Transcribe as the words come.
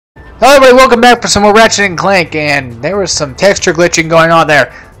Hello everybody, welcome back for some more Ratchet Clank, and there was some texture glitching going on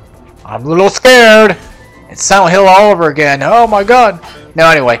there. I'm a little scared. It's Silent Hill all over again. Oh my god. No,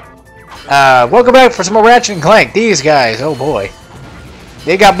 anyway. Welcome back for some more Ratchet Clank. These guys, oh boy.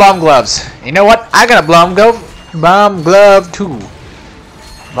 They got bomb gloves. You know what? I got a bomb glove too.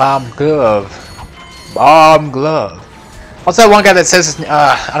 Bomb glove. Bomb glove. What's that one guy that says his,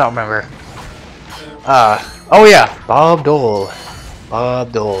 I don't remember. Oh yeah. Bob Dole.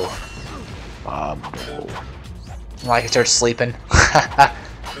 Bob Dole. Bob Dole. Like he starts sleeping. To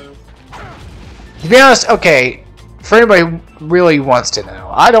be honest, okay, for anybody who really wants to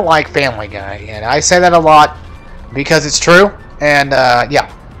know, I don't like Family Guy, and I say that a lot because it's true, and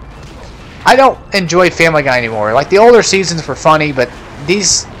yeah. I don't enjoy Family Guy anymore. Like, the older seasons were funny, but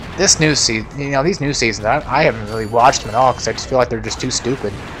these new seasons, I haven't really watched them at all because I just feel like they're just too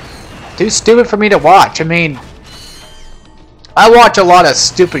stupid. Too stupid for me to watch. I mean, I watch a lot of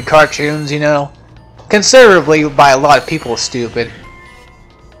stupid cartoons, you know. Considerably by a lot of people stupid.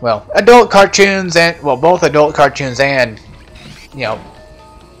 Well, adult cartoons and, well, both adult cartoons and, you know,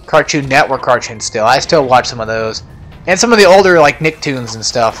 Cartoon Network cartoons still. I still watch some of those. And some of the older, like, Nicktoons and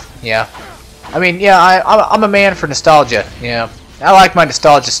stuff, yeah. I mean, yeah, I'm a man for nostalgia, you know. I like my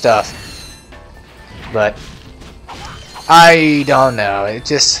nostalgia stuff. But I don't know, it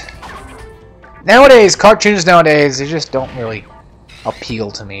just... Nowadays, cartoons nowadays, they just don't really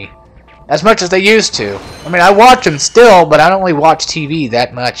appeal to me as much as they used to. I mean, I watch them still, but I don't really watch TV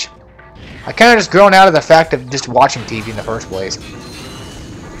that much. I kind of just grown out of the fact of just watching TV in the first place.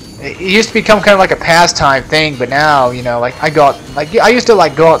 It used to become kind of like a pastime thing, but now, you know, like I used to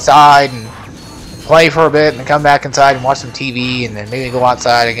like go outside and play for a bit, and then come back inside and watch some TV, and then maybe go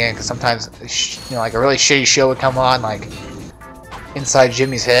outside again because sometimes, you know, like a really shitty show would come on, like Inside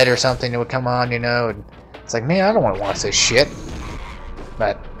Jimmy's Head or something that would come on, you know, and it's like, man, I don't want to watch this shit.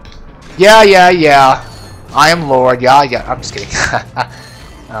 But yeah, I am Lord. Yeah, I'm just kidding.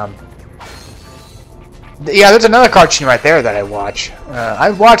 Yeah, there's another cartoon right there that I watch.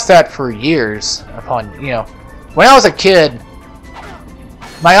 I've watched that for years. Upon, you know, when I was a kid,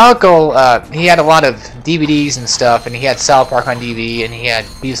 my uncle, he had a lot of DVDs and stuff, and he had South Park on DVD, and he had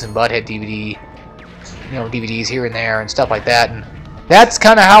Beavis and Butthead DVD, you know, DVDs here and there and stuff like that. And that's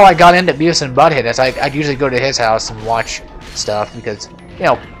kind of how I got into Beavis and Butthead. As I'd usually go to his house and watch stuff because, you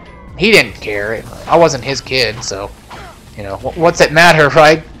know, he didn't care. I wasn't his kid, so, you know, what's it matter,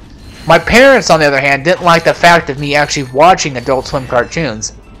 right? My parents, on the other hand, didn't like the fact of me actually watching Adult Swim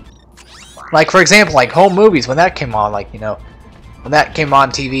cartoons. Like, for example, like home movies, when that came on, like, you know, when that came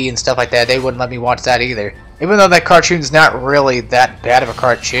on TV and stuff like that, they wouldn't let me watch that either. Even though that cartoon's not really that bad of a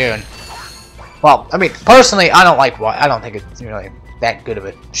cartoon. Well, I mean, personally, I don't think it's really that good of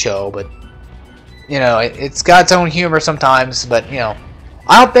a show, but, you know, it's got its own humor sometimes, but, you know,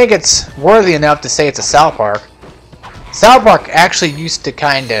 I don't think it's worthy enough to say it's a South Park. South Park actually used to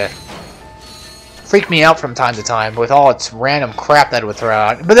kind of freak me out from time to time with all its random crap that it would throw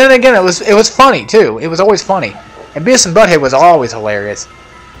out. But then again, it was funny too. It was always funny, and Beavis and Butthead was always hilarious.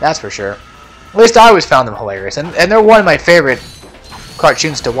 That's for sure. At least I always found them hilarious, and they're one of my favorite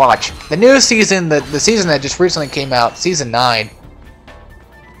cartoons to watch. The new season, the season that just recently came out, season 9.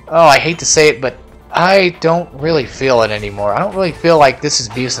 Oh, I hate to say it, but I don't really feel it anymore. I don't really feel like this is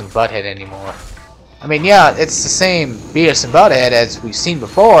Beavis and Butthead anymore. I mean, yeah, it's the same Beavis and Butthead as we've seen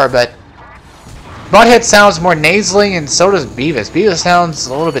before, but Butthead sounds more nasally, and so does Beavis. Beavis sounds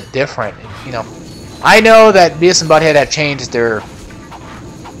a little bit different, you know. I know that Beavis and Butthead have changed their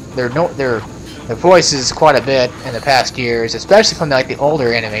voices quite a bit in the past years, especially from like the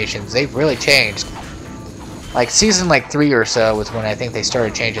older animations. They've really changed. Like season 3 or so was when I think they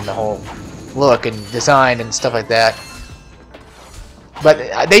started changing the whole look and design and stuff like that.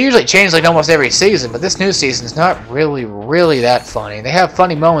 But they usually change like almost every season, but this new season is not really that funny. They have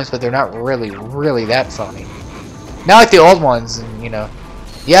funny moments, but they're not really that funny. Not like the old ones, and, you know.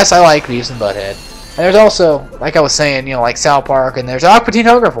 Yes, I like Beavis and Butthead. And there's also, like I was saying, you know, like South Park, and there's Aqua Teen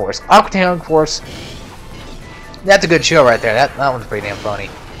Hunger Force. Aqua Teen Hunger Force, that's a good show right there. That one's pretty damn funny.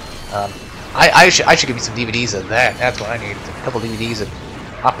 I should give you some DVDs of that. That's what I need. A couple DVDs of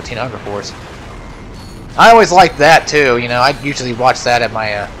Aqua Teen Hunger Force. I always liked that too, you know. I'd usually watch that at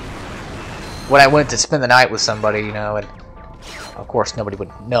my when I went to spend the night with somebody, you know, and of course nobody would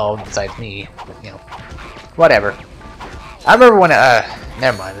know besides me, but, you know, whatever. I remember when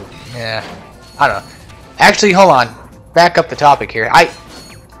never mind. Yeah, I don't know. Actually, hold on. Back up the topic here. I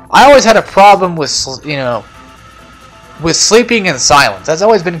always had a problem with, you know, with sleeping in silence. That's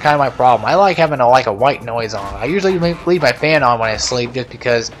always been kind of my problem. I like having a white noise on. I usually leave my fan on when I sleep just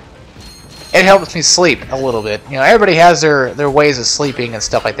because it helps me sleep a little bit. You know, everybody has their ways of sleeping and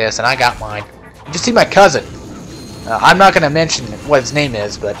stuff like this, and I got mine. You just see my cousin. I'm not going to mention what his name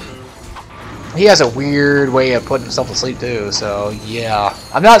is, but he has a weird way of putting himself to sleep too, so yeah.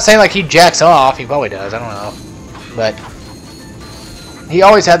 I'm not saying like he jacks off, he probably does, I don't know. But he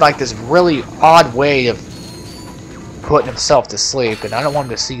always had like this really odd way of putting himself to sleep, and I don't want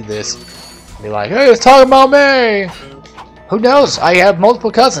him to see this. Be like, hey, it's talking about me! Who knows? I have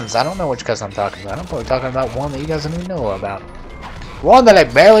multiple cousins. I don't know which cousin I'm talking about. I'm probably talking about one that he doesn't even know about. One that I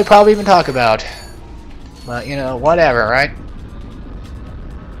barely probably even talk about. But, you know, whatever, right?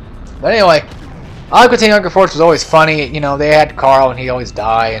 But anyway, Aqua Teen Hunger Force was always funny. You know, they had Carl and he'd always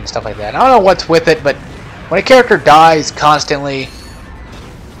die and stuff like that. I don't know what's with it, but when a character dies constantly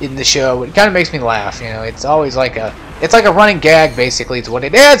in the show, it kind of makes me laugh. You know, it's always like it's like a running gag, basically. It's what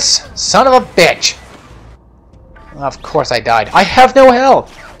it is. Son of a bitch. Well, of course I died. I have no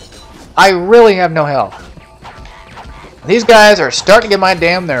health. I really have no health. These guys are starting to get my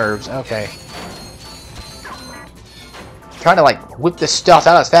damn nerves. Okay. Trying to like whip this stuff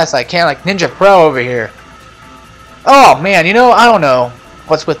out as fast as I can, like Ninja Pro over here. Oh man, you know, I don't know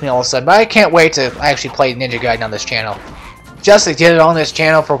what's with me all of a sudden, but I can't wait to actually play Ninja Gaiden on this channel. Just to get it on this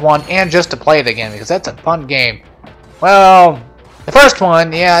channel for one, and just to play it again, because that's a fun game. Well, the first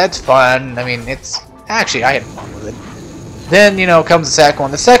one, yeah, it's fun. I mean, it's actually, I had fun with it. Then, you know, comes the second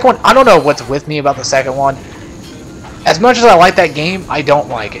one. The second one, I don't know what's with me about the second one. As much as I like that game, I don't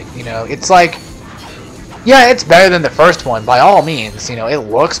like it. You know, it's like, yeah, it's better than the first one, by all means. You know, it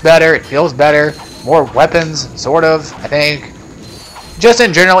looks better, it feels better, more weapons, sort of, I think. Just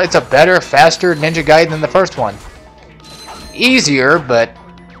in general, it's a better, faster Ninja Gaiden than the first one. Easier, but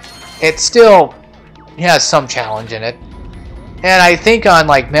it still has some challenge in it. And I think on,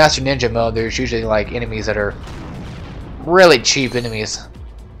 like, Master Ninja mode, there's usually, like, enemies that are really cheap enemies.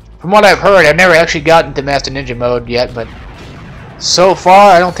 From what I've heard, I've never actually gotten to Master Ninja mode yet, but so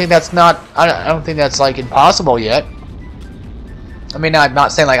far, I don't think that's I don't think that's like impossible yet. I mean, I'm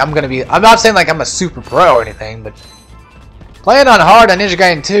not saying like I'm not saying like I'm a super pro or anything, but playing on hard on Ninja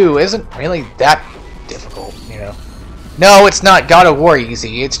Gaiden 2 isn't really that difficult, you know. No, it's not God of War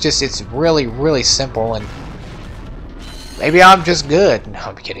easy. It's just it's really, really simple, and maybe I'm just good. No,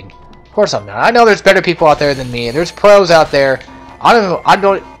 I'm kidding. Of course I'm not. I know there's better people out there than me. There's pros out there.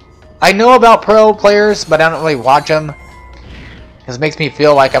 I know about pro players, but I don't really watch them. Because it makes me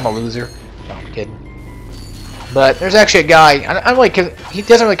feel like I'm a loser. No, I'm kidding. But there's actually a guy, he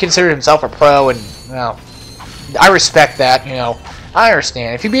doesn't really consider himself a pro, and, well, I respect that, you know. I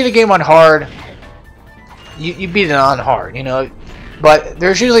understand. If you beat a game on hard, you beat it on hard, you know. But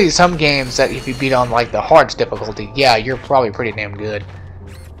there's usually some games that if you beat on, like, the hardest difficulty, yeah, you're probably pretty damn good.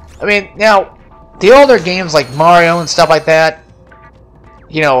 I mean, now, the older games like Mario and stuff like that,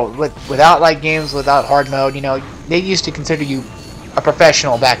 you know, without, like, games without hard mode, you know, they used to consider you a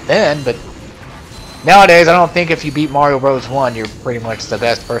professional back then, but nowadays I don't think if you beat Mario Bros. 1 you're pretty much the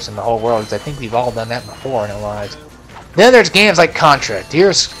best person in the whole world, because I think we've all done that before in our lives. Then there's games like Contra.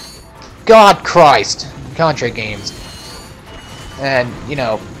 Dear's God Christ, Contra games. And, you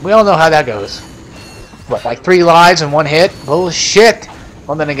know, we all know how that goes. What, like 3 lives and 1 hit? Bullshit!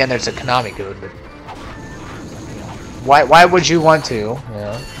 Well, then again, there's a Konami code, but why would you want to? You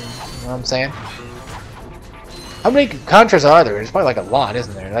know what I'm saying? How many Contras are there? There's probably like a lot,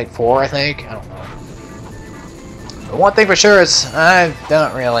 isn't there? Like 4, I think? I don't know. But one thing for sure is, I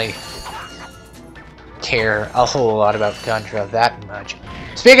don't really care a whole lot about Contra that much.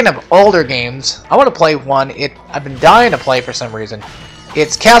 Speaking of older games, I want to play one I've been dying to play for some reason.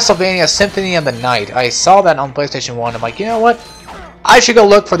 It's Castlevania Symphony of the Night. I saw that on PlayStation 1. I'm like, you know what? I should go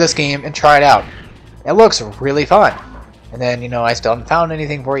look for this game and try it out. It looks really fun. And then, you know, I still haven't found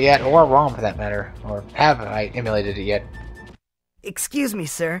anything for it yet, or ROM for that matter, or have I emulated it yet. Excuse me,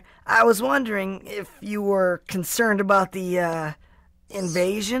 sir. I was wondering if you were concerned about the,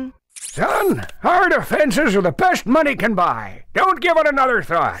 invasion? Son, hard offenses are the best money can buy. Don't give it another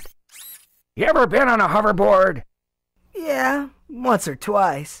thought. You ever been on a hoverboard? Yeah, once or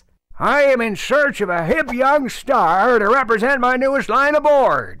twice. I am in search of a hip young star to represent my newest line of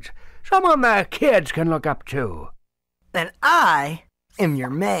boards. Someone the kids can look up to. Then I am your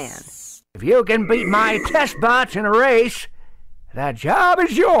man. If you can beat my test bots in a race, that job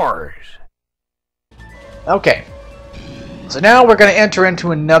is yours. Okay. So now we're going to enter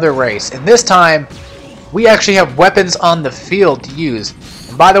into another race. And this time, we actually have weapons on the field to use.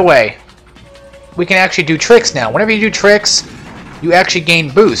 And by the way, we can actually do tricks now. Whenever you do tricks, you actually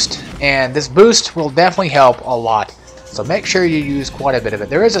gain boost. And this boost will definitely help a lot. So make sure you use quite a bit of it.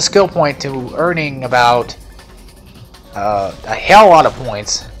 There is a skill point to earning about a hell lot of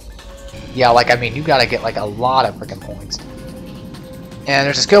points. Yeah, like, I mean, you gotta get, like, a lot of freaking points. And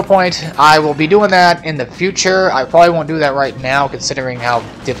there's a skill point. I will be doing that in the future. I probably won't do that right now, considering how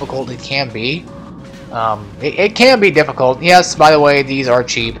difficult it can be. It can be difficult. Yes, by the way, these are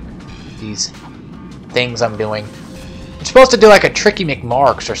cheap. These things I'm doing. You're supposed to do, like, a tricky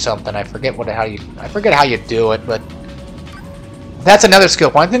McMarks or something. I forget how you do it, but that's another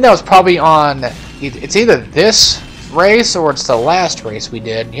skill point. I think that was probably on... It's either this race or it's the last race we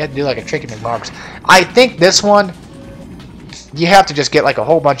did. You had to do like a tricky McMarks. I think this one, you have to just get like a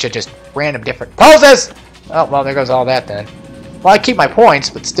whole bunch of just random different poses. Oh, well, there goes all that then. Well, I keep my points,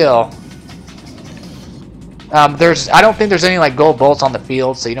 but still. I don't think there's any like gold bolts on the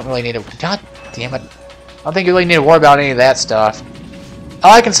field, so you don't really need to... God damn it. I don't think you really need to worry about any of that stuff.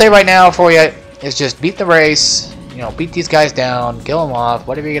 All I can say right now for you is just beat the race. You know, beat these guys down, kill them off,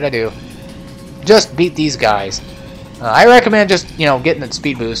 whatever you're gonna do. Just beat these guys. I recommend just, you know, getting the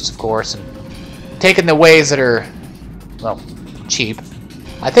speed boosts, of course, and taking the ways that are, well, cheap.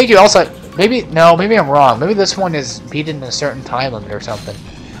 I think you also, maybe I'm wrong. Maybe this one is beaten a certain time limit or something.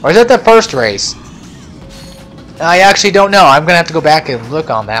 Or is that the first race? I actually don't know. I'm gonna have to go back and look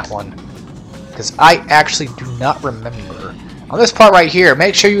on that one, because I actually do not remember. On this part right here,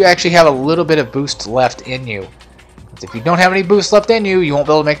 make sure you actually have a little bit of boost left in you. If you don't have any boost left in you, you won't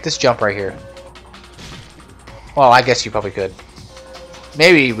be able to make this jump right here. Well, I guess you probably could.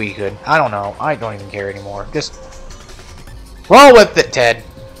 Maybe we could. I don't know. I don't even care anymore. Just roll with it, Ted.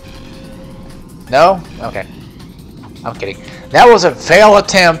 No? Okay. I'm kidding. That was a failed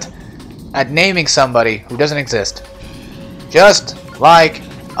attempt at naming somebody who doesn't exist. Just like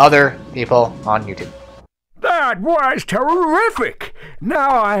other people on YouTube. That was terrific!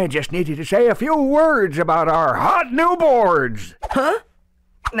 Now I just needed to say a few words about our hot new boards. Huh?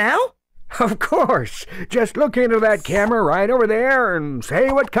 Now? Of course. Just look into that camera right over there and say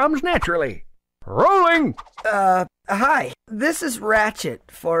what comes naturally. Rolling! Hi. This is Ratchet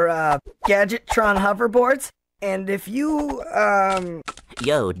for, Gadgetron hoverboards. And if you,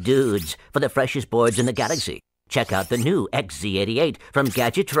 Yo, dudes, for the freshest boards in the galaxy, check out the new XZ88 from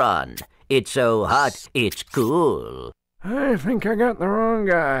Gadgetron. It's so hot, it's cool. I think I got the wrong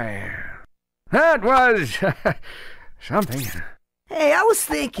guy. That was... something. Hey, I was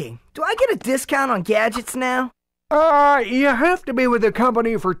thinking, do I get a discount on gadgets now? You have to be with the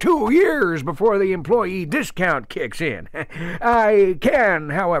company for 2 years before the employee discount kicks in. I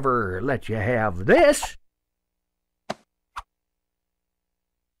can, however, let you have this.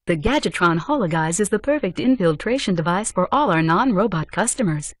 The Gadgetron HoloGuise is the perfect infiltration device for all our non-robot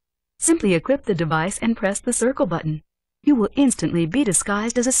customers. Simply equip the device and press the circle button. You will instantly be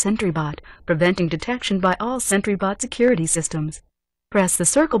disguised as a SentryBot, preventing detection by all SentryBot security systems. Press the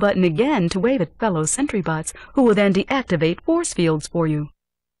circle button again to wave at fellow SentryBots, who will then deactivate force fields for you.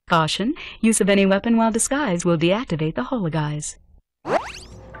 Caution, use of any weapon while disguised will deactivate the HoloGuise.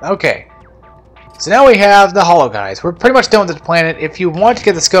 Okay. So now we have the HoloGuise. We're pretty much done with the planet. If you want to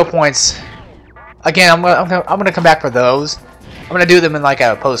get the skill points, again, I'm gonna come back for those. I'm gonna do them in like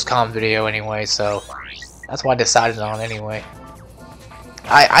a post-com video anyway, so that's what I decided on anyway.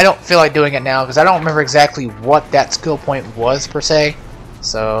 I don't feel like doing it now because I don't remember exactly what that skill point was per se.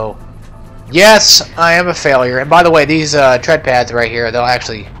 So, yes, I am a failure. And by the way, these tread pads right here, they'll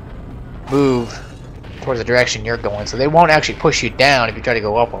actually move towards the direction you're going, so they won't actually push you down if you try to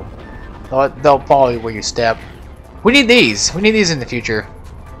go up them. They'll follow you where you step. We need these. We need these in the future.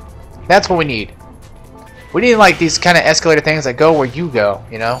 That's what we need. We need like these kind of escalator things that go where you go,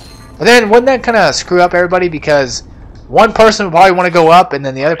 you know? But then wouldn't that kind of screw up everybody, because one person would probably want to go up and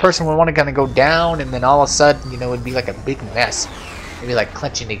then the other person would want to kind of go down, and then all of a sudden, you know, it would be like a big mess. Maybe like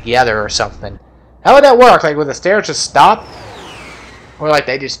clenching together or something. How would that work? Like would the stairs just stop? Or like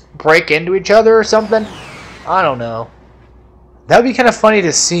they just break into each other or something? I don't know. That would be kind of funny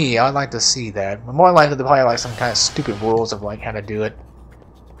to see. I'd like to see that. But more likely to probably like some kind of stupid rules of like how to do it.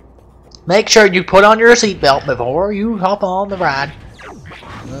 Make sure you put on your seatbelt before you hop on the ride.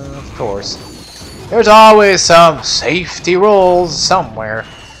 Of course. There's always some safety rules somewhere.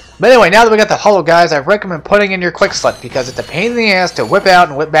 But anyway, now that we got the HoloGuise, I recommend putting in your quick select because it's a pain in the ass to whip out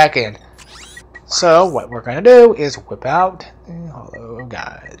and whip back in. So what we're gonna do is whip out the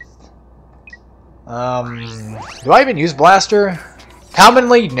HoloGuise. Do I even use blaster?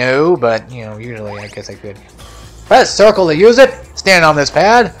 Commonly, no, but you know, usually I guess I could. Press circle to use it. Stand on this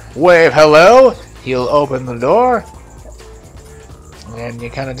pad. Wave hello. He'll open the door. And you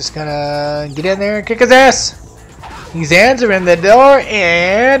just kind of get in there and kick his ass. His hands are in the door,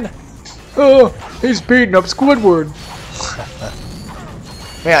 and oh, he's beating up Squidward.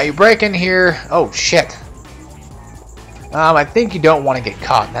 Yeah, you break in here. Oh shit! I think you don't want to get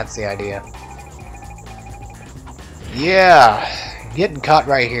caught. That's the idea. Yeah, getting caught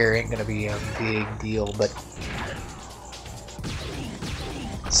right here ain't gonna be a big deal, but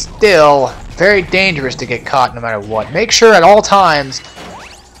still very dangerous to get caught no matter what. Make sure at all times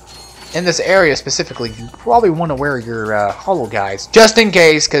in this area specifically, you probably want to wear your hollow guys, just in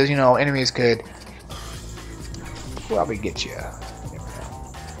case, because you know enemies could probably get you.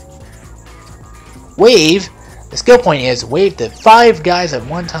 Wave. The skill point is wave to 5 guys at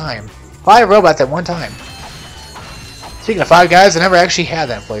one time, 5 robots at one time. Speaking of 5 guys, I never actually had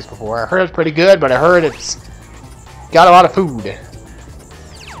that place before. I heard it's pretty good, but I heard it's got a lot of food.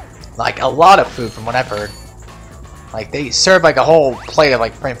 Like a lot of food, from what I've heard. Like, they serve like a whole plate of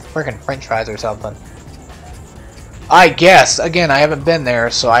like freaking french fries or something. I guess. Again, I haven't been there,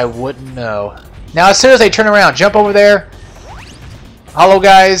 so I wouldn't know. Now, as soon as they turn around, jump over there. Hollow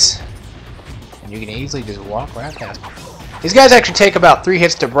guys. And you can easily just walk right past them. These guys actually take about 3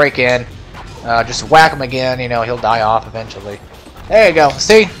 hits to break in. Just whack him again, you know, he'll die off eventually. There you go.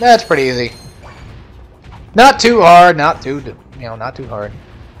 See? That's pretty easy. Not too hard, not too hard.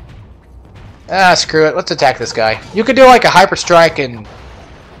 Ah, screw it. Let's attack this guy. You could do like a hyper strike and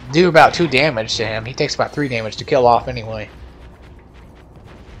do about 2 damage to him. He takes about 3 damage to kill off anyway.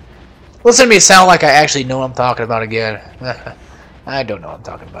 Listen to me sound like I actually know what I'm talking about again. I don't know what I'm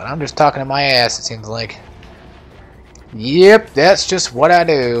talking about. I'm just talking to my ass, it seems like. Yep, that's just what I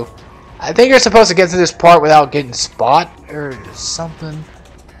do. I think you're supposed to get to this part without getting spot or something.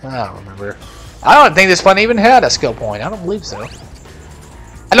 I don't remember. I don't think this one even had a skill point. I don't believe so.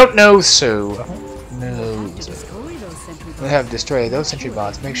 I don't know so. I don't know so. We have destroyed those sentry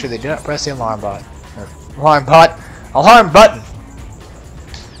bots. Make sure they do not press the alarm bot. Alarm button.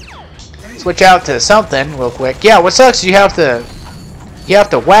 Switch out to something real quick. Yeah, what sucks is you have to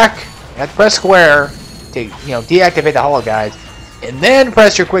whack, you have to press square to deactivate the hollow guys, and then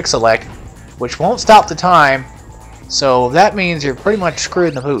press your quick select, which won't stop the time. So that means you're pretty much screwed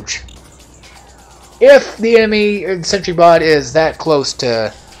in the pooch. If the enemy or the sentry bot is that close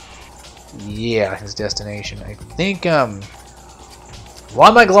to, yeah, his destination. I think, why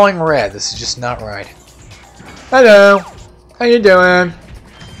am I glowing red? This is just not right. Hello. How you doing?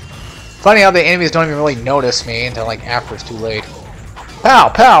 Funny how the enemies don't even really notice me until like after it's too late. Pow,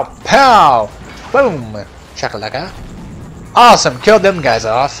 pow, pow! Boom! Chakalaka. Awesome, killed them guys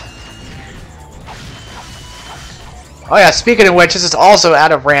off. Oh yeah, speaking of which, this is also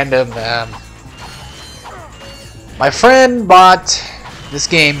out of random. My friend bought this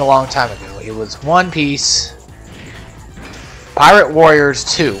game a long time ago. It was One Piece Pirate Warriors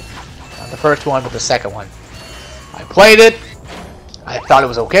 2. Not the first one, but the second one. I played it. I thought it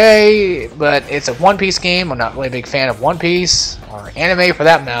was okay, but it's a One Piece game. I'm not really a big fan of One Piece, or anime for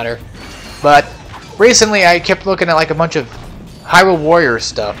that matter. But recently I kept looking at like a bunch of Hyrule Warriors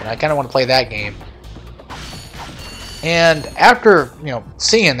stuff, and I kind of want to play that game. And after,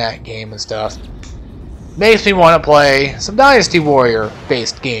 seeing that game and stuff, makes me want to play some Dynasty Warrior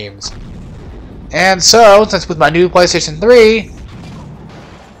based games. And so, since with my new PlayStation 3,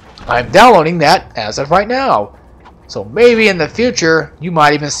 I'm downloading that as of right now. So maybe in the future, you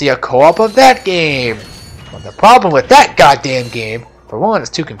might even see a co-op of that game. But the problem with that goddamn game, for one, it's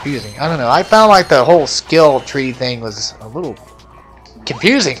too confusing. I don't know, I found like the whole skill tree thing was a little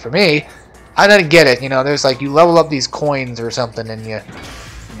confusing for me. I didn't get it, there's like, you level up these coins or something and yeah,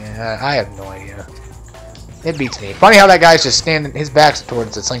 I have no idea. It beats me. Funny how that guy's just standing, his back's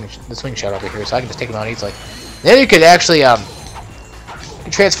towards the swing shot over here, so I can just take him out easily. Then you could actually, you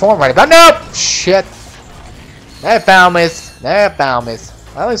can transform right about. Nope! Shit. That found me.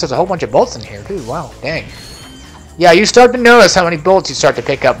 Well, at least there's a whole bunch of bolts in here, too. Wow, dang. Yeah, you start to notice how many bolts you start to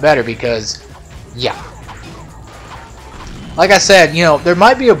pick up better because, yeah. Like I said, there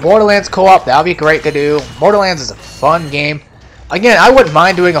might be a Borderlands co-op. That would be great to do. Borderlands is a fun game. Again, I wouldn't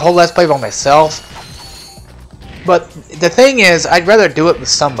mind doing a whole Let's Play by myself. But the thing is, I'd rather do it with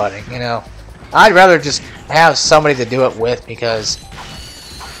somebody, I'd rather just have somebody to do it with because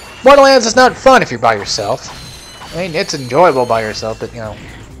Borderlands is not fun if you're by yourself. I mean, it's enjoyable by yourself, but,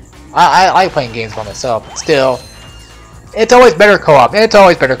 I like playing games by myself. But still, it's always better co-op. It's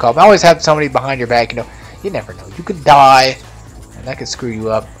always better co-op. Always have somebody behind your back, You never know. You could die, and that could screw you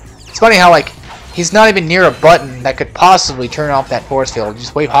up. It's funny how, like, he's not even near a button that could possibly turn off that force field. You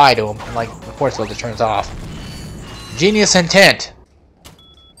just wave hi to him, and, like, the force field just turns off. Genius intent.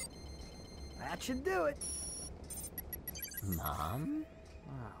 That should do it. Mom?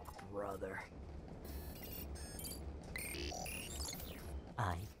 Oh, brother.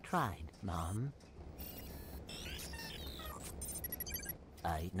 I tried, Mom.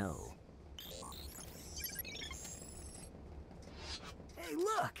 I know. Hey,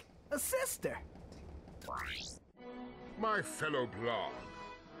 look! A sister! My fellow Blarg,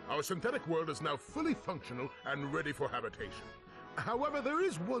 our synthetic world is now fully functional and ready for habitation. However, there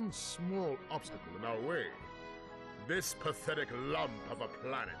is one small obstacle in our way. This pathetic lump of a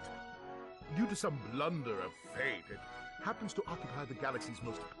planet. Due to some blunder of fate, it happens to occupy the galaxy's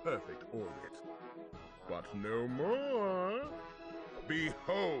most perfect orbit. But no more.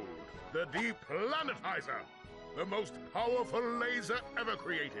 Behold, the Deplanetizer, the most powerful laser ever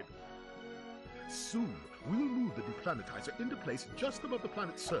created. Soon, we'll move the Deplanetizer into place just above the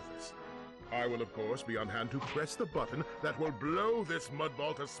planet's surface. I will, of course, be on hand to press the button that will blow this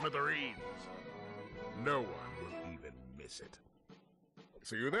mudball to smithereens. No one will even miss it.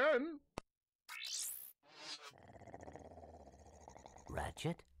 See you then!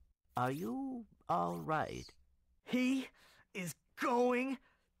 Ratchet, are you all right? He is going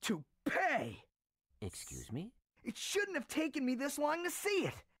to pay! Excuse me? It shouldn't have taken me this long to see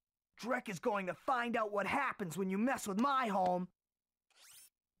it! Drek is going to find out what happens when you mess with my home!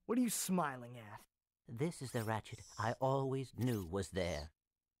 What are you smiling at? This is the Ratchet I always knew was there.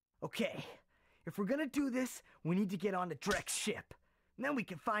 Okay, if we're gonna do this, we need to get onto Drek's ship. And then we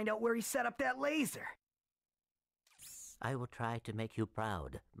can find out where he set up that laser. I will try to make you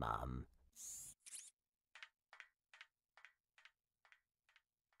proud, Mom.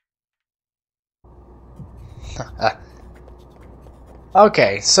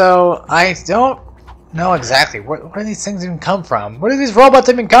 Okay, so I don't know exactly where do these things even come from. Where do these robots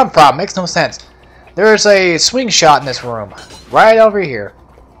even come from? Makes no sense. There's a swing shot in this room, right over here.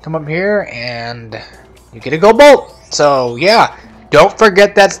 Come up here and you get a gold bolt. So yeah, don't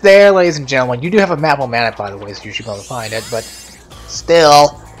forget that's there, ladies and gentlemen. You do have a map-o-manic, by the way, so you should be able to find it. But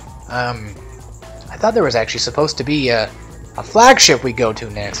still, I thought there was actually supposed to be a flagship we go to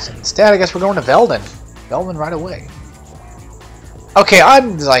next. Instead, I guess we're going to Veldin. Veldin right away. Okay,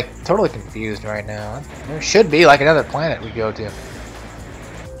 I'm like totally confused right now. There should be like another planet we go to.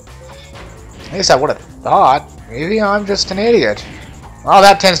 At least I would have thought. Maybe I'm just an idiot. Well,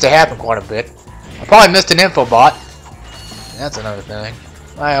 that tends to happen quite a bit. I probably missed an infobot. That's another thing.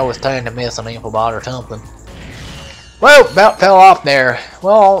 I always tend to miss an infobot or something. Whoa, about fell off there.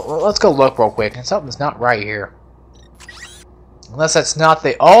 Well, let's go look real quick. And something's not right here. Unless that's not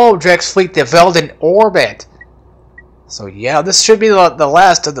the... Oh, Drek's fleet, the Veldin orbit. So yeah, this should be the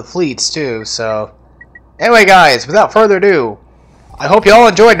last of the fleets too, so... Anyway guys, without further ado, I hope you all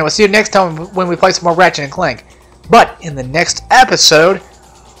enjoyed, and we'll see you next time when we play some more Ratchet & Clank. But, in the next episode,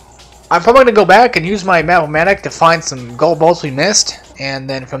 I'm probably going to go back and use my map-o-manic to find some gold bolts we missed, and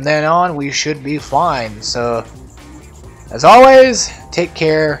then from then on, we should be fine. So, as always, take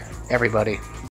care, everybody.